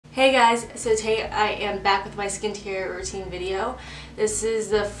Hey guys, so today I am back with my skincare routine video. This is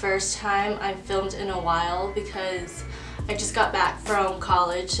the first time I've filmed in a while because I just got back from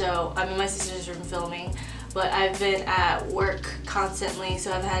college, so I'm in my sister's room filming, but I've been at work constantly,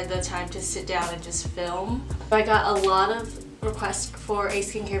 so I've had the time to sit down and just film. I got a lot of requests for a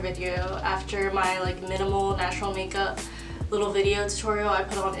skincare video after my minimal natural makeup little video tutorial I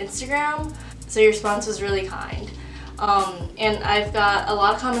put on Instagram, so your response was really kind. And I've got a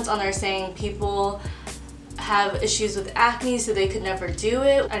lot of comments on there saying people have issues with acne so they could never do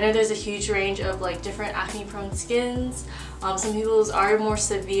it. I know there's a huge range of different acne prone skins. Some people's are more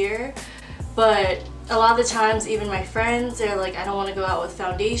severe, but a lot of the times even my friends, they're like, I don't want to go out with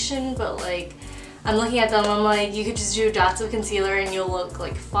foundation, but I'm looking at them, I'm like, you could just do dots of concealer and you'll look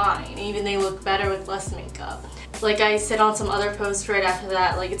fine. Even they look better with less makeup. I said on some other posts right after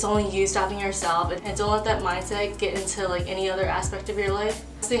that, it's only you stopping yourself, and don't let that mindset get into any other aspect of your life.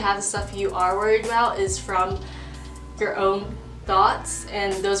 Honestly, half the stuff you are worried about is from your own thoughts,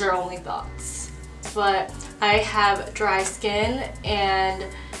 and those are only thoughts. But I have dry skin, and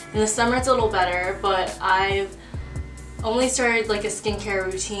in the summer it's a little better, but I've only started a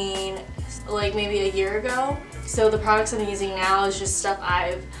skincare routine maybe a year ago. So the products I'm using now is just stuff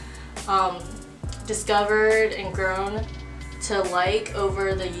I've discovered and grown to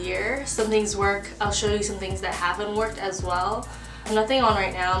over the year. Some things work. I'll show you some things that haven't worked as well. I'm nothing on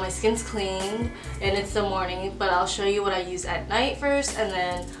right now. My skin's clean and it's the morning, but I'll show you what I use at night first, and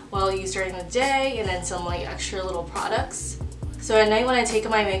then what I'll use during the day, and then some extra little products. So at night when I take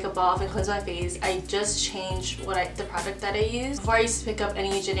my makeup off and cleanse my face, I just changed the product that I use. Before I used to pick up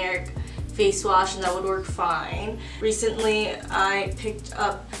any generic face wash and that would work fine. Recently I picked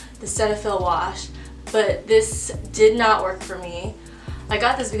up the Cetaphil wash, but this did not work for me. I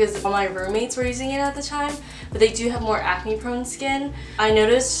got this because all my roommates were using it at the time, but they do have more acne prone skin. I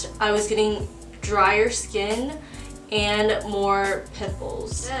noticed I was getting drier skin and more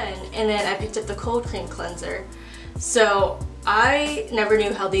pimples. And then I picked up the cold cream cleanser. So I never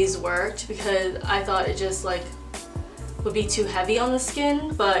knew how these worked because I thought it just would be too heavy on the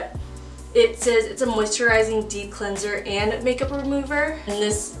skin, but it says it's a moisturizing deep cleanser and makeup remover, and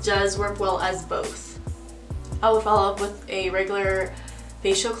this does work well as both. I would follow up with a regular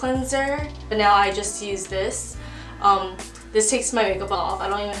facial cleanser, but now I just use this. This takes my makeup off. I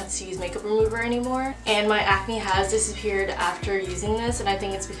don't even have to use makeup remover anymore. And my acne has disappeared after using this, and I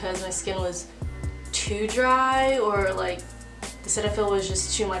think it's because my skin was too dry, or the Cetaphil was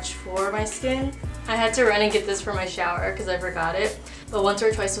just too much for my skin. I had to run and get this for my shower because I forgot it. But once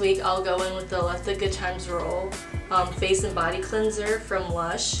or twice a week I'll go in with the Let the Good Times Roll face and body cleanser from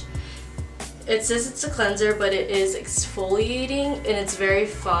Lush. It says it's a cleanser, but it is exfoliating and it's very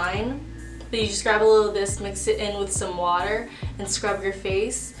fine. But you just grab a little of this, mix it in with some water, and scrub your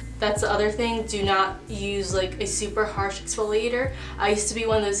face. That's the other thing. Do not use a super harsh exfoliator. I used to be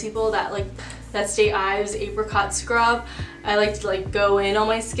one of those people that that Stay Ives apricot scrub. I like to go in on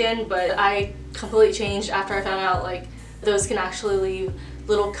my skin, but I completely changed after I found out those can actually leave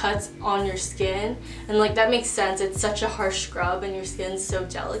little cuts on your skin, and that makes sense. It's such a harsh scrub and your skin's so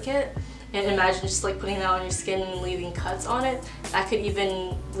delicate, and imagine just putting that on your skin and leaving cuts on it. That could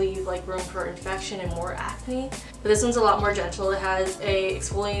even leave room for infection and more acne. But this one's a lot more gentle. It has a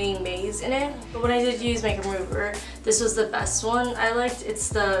exfoliating maze in it. But when I did use makeup remover, this was the best one I liked.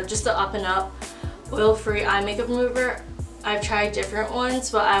 It's just the Up&Up oil-free eye makeup remover. I've tried different ones,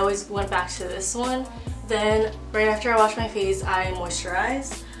 but I always went back to this one. Then right after I wash my face, I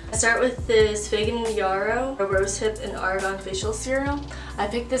moisturize. I start with this Fig&Yarrow, a Rosehip and Argan facial serum. I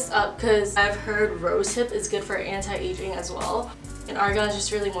picked this up because I've heard Rosehip is good for anti-aging as well, and Argan is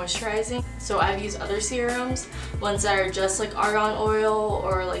just really moisturizing. So I've used other serums, ones that are just argan oil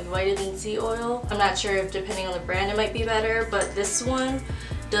or vitamin C oil. I'm not sure if depending on the brand it might be better, but this one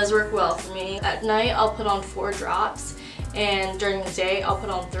does work well for me. At night I'll put on 4 drops, and during the day I'll put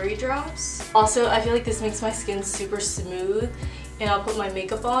on 3 drops. Also, I feel this makes my skin super smooth, and I'll put my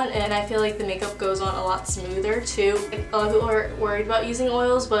makeup on, and I feel the makeup goes on a lot smoother too. A lot of people are worried about using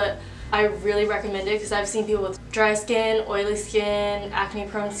oils, but I really recommend it because I've seen people with dry skin, oily skin, acne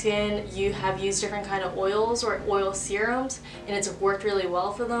prone skin. You have used different kind of oils or oil serums, and it's worked really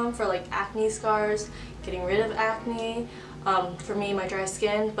well for them for acne scars, getting rid of acne. For me, my dry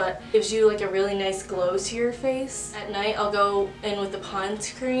skin, but gives you a really nice glow to your face. At night I'll go in with the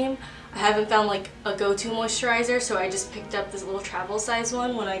Pond's cream. I haven't found a go-to moisturizer, so I just picked up this little travel size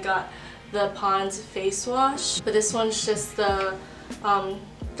one when I got the Pond's face wash. But this one's just the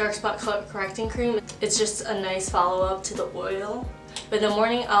dark spot correcting cream. It's just a nice follow-up to the oil. But in the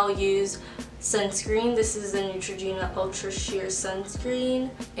morning I'll use sunscreen. This is the Neutrogena Ultra Sheer Sunscreen.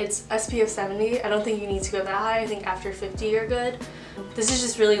 It's SPF 70. I don't think you need to go that high. I think after 50 you're good. This is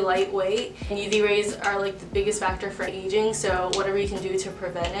just really lightweight, and UV rays are like the biggest factor for aging, so whatever you can do to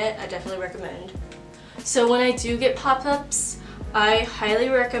prevent it, I definitely recommend. So when I do get pop-ups, I highly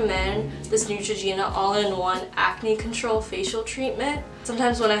recommend this Neutrogena all-in-one acne control facial treatment.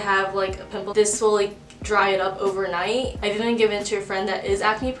 Sometimes when I have like a pimple, this will like dry it up overnight. I've even given it to a friend that is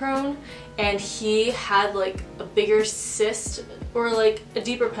acne prone, and he had like a bigger cyst or like a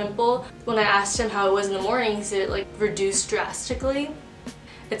deeper pimple. When I asked him how it was in the morning, he said it like reduced drastically.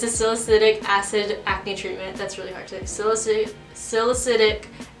 It's a salicylic acid acne treatment. That's really hard to say. Salicylic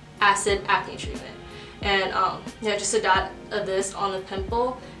acid acne treatment. And yeah, just a dot of this on the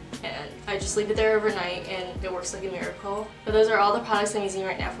pimple, and I just leave it there overnight and it works like a miracle. But those are all the products I'm using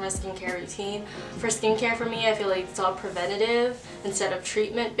right now for my skincare routine. For skincare for me, I feel like it's all preventative instead of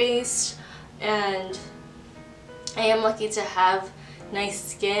treatment based, and I am lucky to have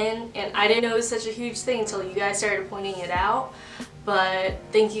nice skin, and I didn't know it was such a huge thing until you guys started pointing it out. But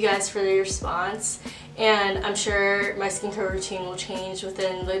thank you guys for the response, and I'm sure my skincare routine will change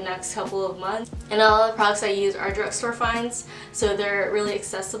within the next couple of months. And all the products I use are drugstore finds, so they're really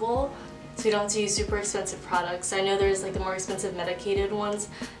accessible, so you don't have to use super expensive products. I know there's like the more expensive medicated ones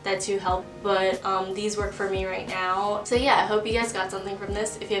that do help, but these work for me right now. So yeah, I hope you guys got something from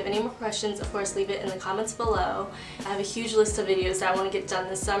this. If you have any more questions, of course leave it in the comments below. I have a huge list of videos that I want to get done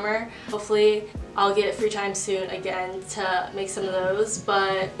this summer. Hopefully I'll get free time soon again to make some of those.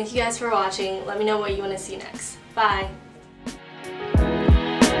 But thank you guys for watching. Let me know what you want to see next. Bye!